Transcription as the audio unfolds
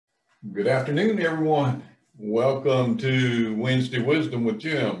Good afternoon, everyone. Welcome to Wednesday Wisdom with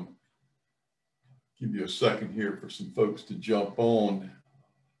Jim. Give you a second here for some folks to jump on.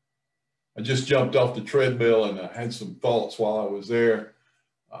 I just jumped off the treadmill and I had some thoughts while I was there.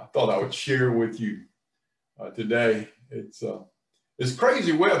 I thought I would share with you today. It's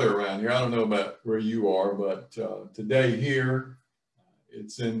crazy weather around here. I don't know about where you are, but today here,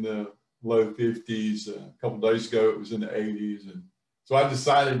 it's in the low 50s. A couple days ago, it was in the 80s. And so I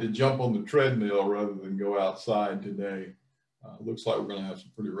decided to jump on the treadmill rather than go outside today. Looks like we're going to have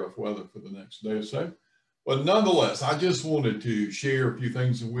some pretty rough weather for the next day or so. But nonetheless, I just wanted to share a few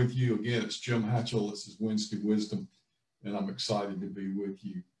things with you. Again, it's Jim Hatchell. This is Wednesday Wisdom, and I'm excited to be with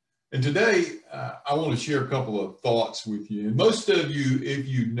you. And today, I want to share a couple of thoughts with you. And most of you, if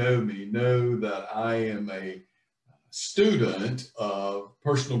you know me, know that I am a student of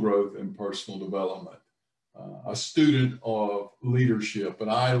personal growth and personal development. A student of leadership, and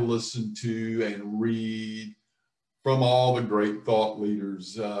I listen to and read from all the great thought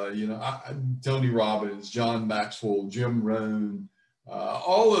leaders, Tony Robbins, John Maxwell, Jim Rohn,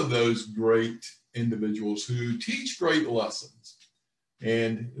 all of those great individuals who teach great lessons.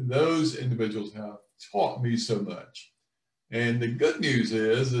 And those individuals have taught me so much. And the good news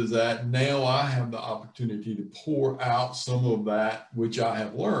is that now I have the opportunity to pour out some of that which I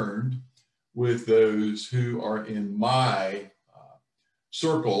have learned with those who are in my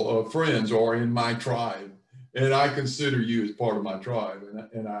circle of friends or in my tribe. And I consider you as part of my tribe.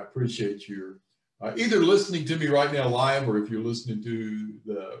 And I appreciate your either listening to me right now live or if you're listening to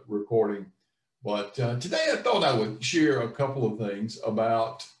the recording. But today I thought I would share a couple of things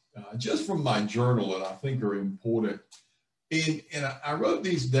about just from my journal that I think are important. And I wrote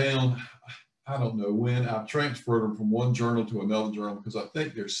these down, I don't know when. I've transferred them from one journal to another journal because I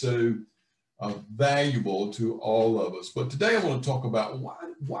think they're so valuable to all of us. But today I want to talk about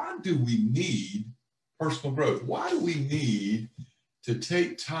why do we need personal growth? Why do we need to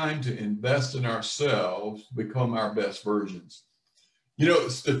take time to invest in ourselves to become our best versions? You know,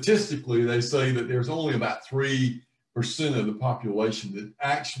 statistically, they say that there's only about 3% of the population that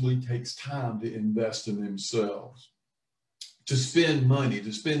actually takes time to invest in themselves, to spend money,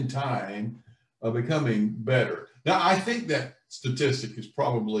 to spend time becoming better. Now, I think that statistic has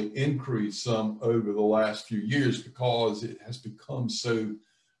probably increased some over the last few years because it has become so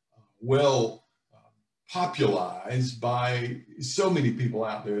well popularized by so many people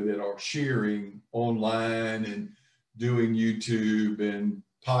out there that are sharing online and doing YouTube and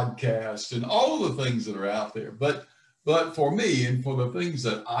podcasts and all of the things that are out there. But for me and for the things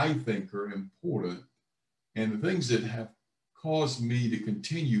that I think are important and the things that have caused me to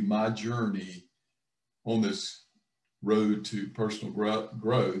continue my journey on this road to personal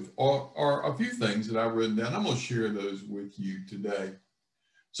growth are a few things that I've written down. I'm going to share those with you today.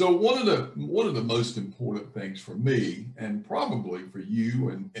 So one of the most important things for me, and probably for you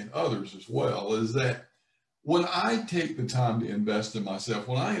and others as well, is that when I take the time to invest in myself,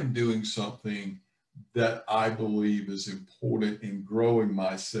 when I am doing something that I believe is important in growing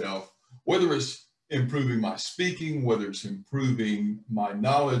myself, whether it's improving my speaking, whether it's improving my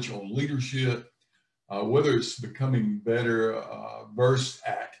knowledge on leadership, whether it's becoming better versed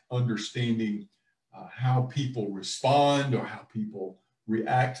at understanding how people respond or how people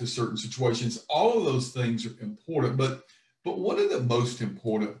react to certain situations, all of those things are important. But one of the most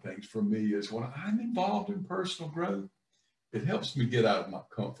important things for me is when I'm involved in personal growth, it helps me get out of my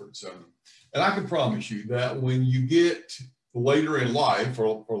comfort zone. And I can promise you that when you get later in life,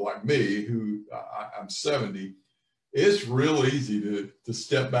 or like me, who I'm 70, it's real easy to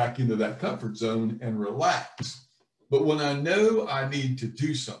step back into that comfort zone and relax. But when I know I need to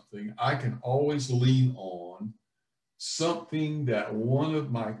do something, I can always lean on something that one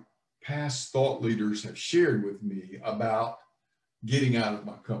of my past thought leaders have shared with me about getting out of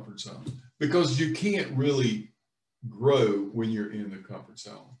my comfort zone. Because you can't really grow when you're in the comfort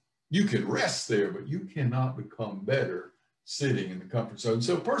zone. You can rest there, but you cannot become better sitting in the comfort zone.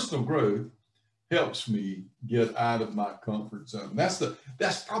 So personal growth helps me get out of my comfort zone.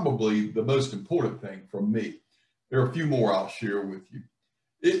 That's probably the most important thing for me. There are a few more I'll share with you.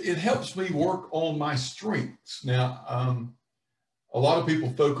 It helps me work on my strengths. Now, a lot of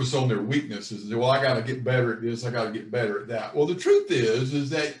people focus on their weaknesses. They say, well, I got to get better at this. I got to get better at that. Well, the truth is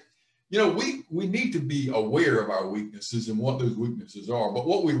that, you know, we need to be aware of our weaknesses and what those weaknesses are. But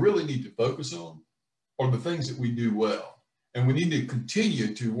what we really need to focus on are the things that we do well. And we need to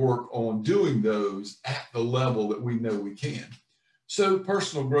continue to work on doing those at the level that we know we can. So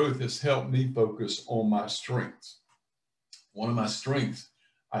personal growth has helped me focus on my strengths. One of my strengths,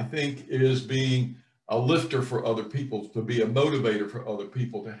 I think, is being a lifter for other people, to be a motivator for other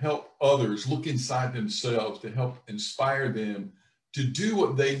people, to help others look inside themselves, to help inspire them to do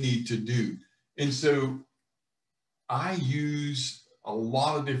what they need to do. And so I use a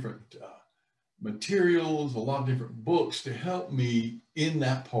lot of different materials, a lot of different books to help me in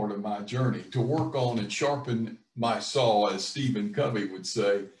that part of my journey, to work on and sharpen my saw, as Stephen Covey would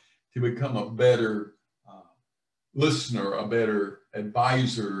say, to become a better listener, a better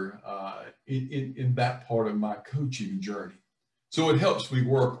advisor in that part of my coaching journey. So it helps me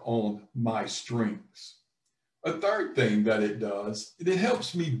work on my strengths. A third thing that it does, it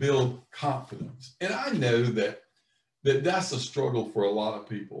helps me build confidence. And I know that's a struggle for a lot of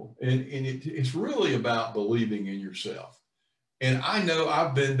people. And it's really about believing in yourself. And I know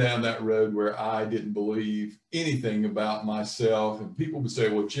I've been down that road where I didn't believe anything about myself. And people would say,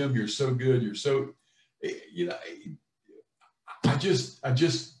 well, Jim, you're so good. You're so, you know, I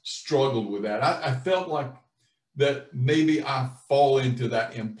just struggled with that. I felt like that maybe I fall into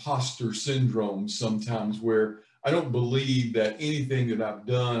that imposter syndrome sometimes, where I don't believe that anything that I've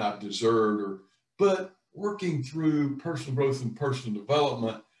done, I've deserved, but working through personal growth and personal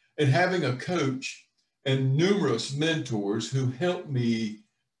development and having a coach and numerous mentors who helped me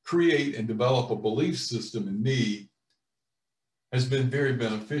create and develop a belief system in me has been very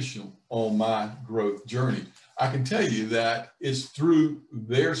beneficial on my growth journey. I can tell you that it's through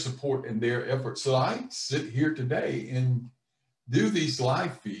their support and their efforts that I sit here today and do these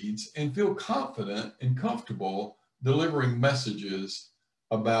live feeds and feel confident and comfortable delivering messages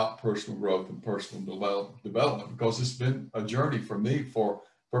about personal growth and personal development, because it's been a journey for me for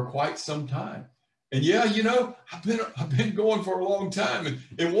quite some time. And yeah, you know, I've been going for a long time,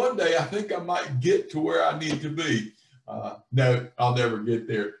 and one day I think I might get to where I need to be. No, I'll never get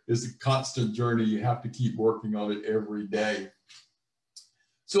there. It's a constant journey. You have to keep working on it every day.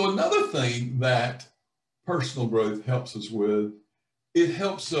 So another thing that personal growth helps us with, it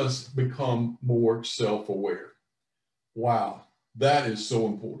helps us become more self-aware. Wow, that is so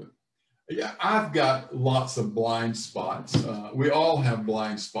important. Yeah, I've got lots of blind spots. We all have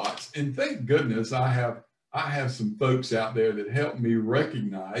blind spots, and thank goodness I have some folks out there that help me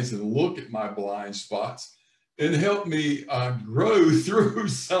recognize and look at my blind spots and help me grow through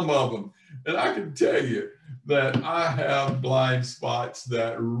some of them. And I can tell you that I have blind spots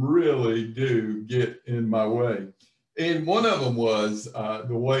that really do get in my way. And one of them was the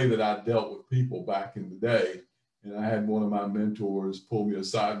way that I dealt with people back in the day. And I had one of my mentors pull me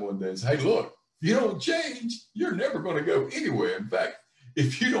aside one day and say, hey, look, if you don't change, you're never going to go anywhere. In fact,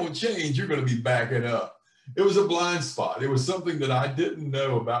 if you don't change, you're going to be backing up. It was a blind spot. It was something that I didn't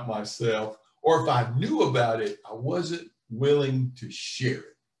know about myself, or if I knew about it, I wasn't willing to share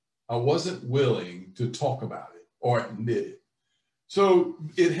it. I wasn't willing to talk about it or admit it. So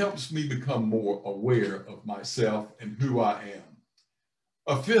it helps me become more aware of myself and who I am.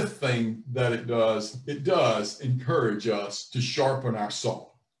 A fifth thing that it does encourage us to sharpen our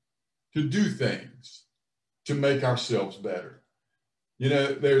saw, to do things, to make ourselves better. You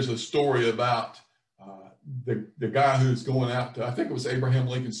know, there's a story about the guy who's going out to, I think it was Abraham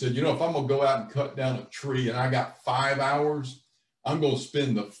Lincoln, said, you know, if I'm going to go out and cut down a tree and I got 5 hours, I'm going to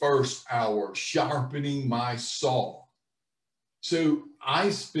spend the first hour sharpening my saw. So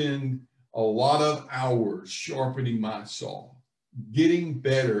I spend a lot of hours sharpening my saw, getting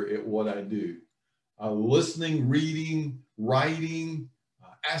better at what I do, listening, reading, writing,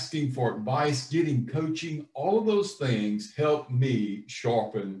 asking for advice, getting coaching. All of those things help me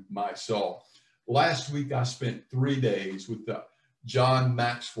sharpen my saw. Last week, I spent 3 days with the John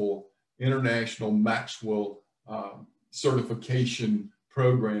Maxwell International Maxwell certification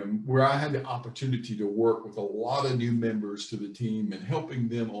program, where I had the opportunity to work with a lot of new members to the team and helping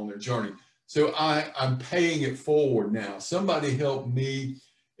them on their journey. So I'm paying it forward now. Somebody helped me.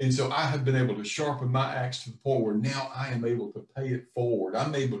 And so I have been able to sharpen my axe to the point where now I am able to pay it forward.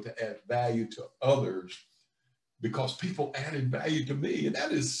 I'm able to add value to others because people added value to me. And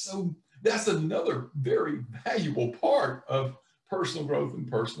that's another very valuable part of personal growth and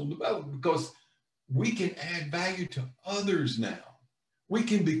personal development, because we can add value to others now. We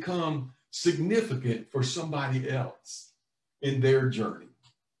can become significant for somebody else in their journey.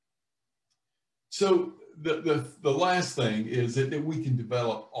 So the last thing is that we can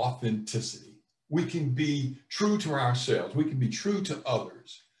develop authenticity. We can be true to ourselves. We can be true to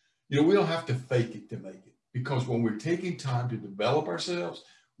others. You know, we don't have to fake it to make it, because when we're taking time to develop ourselves,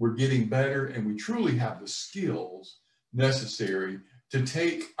 we're getting better, and we truly have the skills necessary to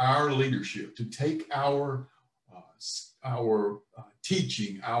take our leadership, to take our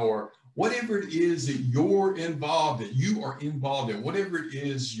teaching, our whatever it is that you're involved in, you are involved in, whatever it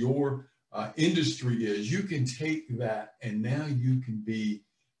is your industry is, you can take that and now you can be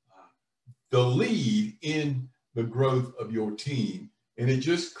the lead in the growth of your team. And it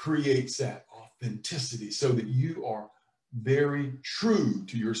just creates that authenticity so that you are very true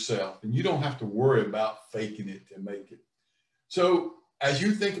to yourself and you don't have to worry about faking it to make it. So as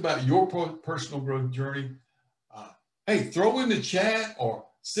you think about your personal growth journey, hey, throw in the chat or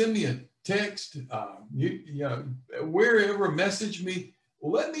send me a text, wherever, message me.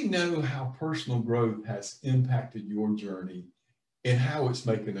 Let me know how personal growth has impacted your journey and how it's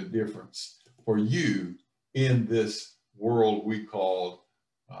making a difference for you in this world we call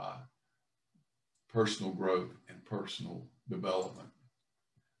personal growth and personal development.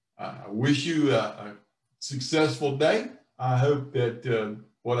 I wish you a successful day. I hope that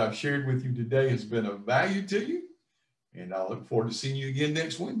what I've shared with you today has been of value to you, and I look forward to seeing you again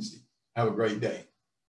next Wednesday. Have a great day.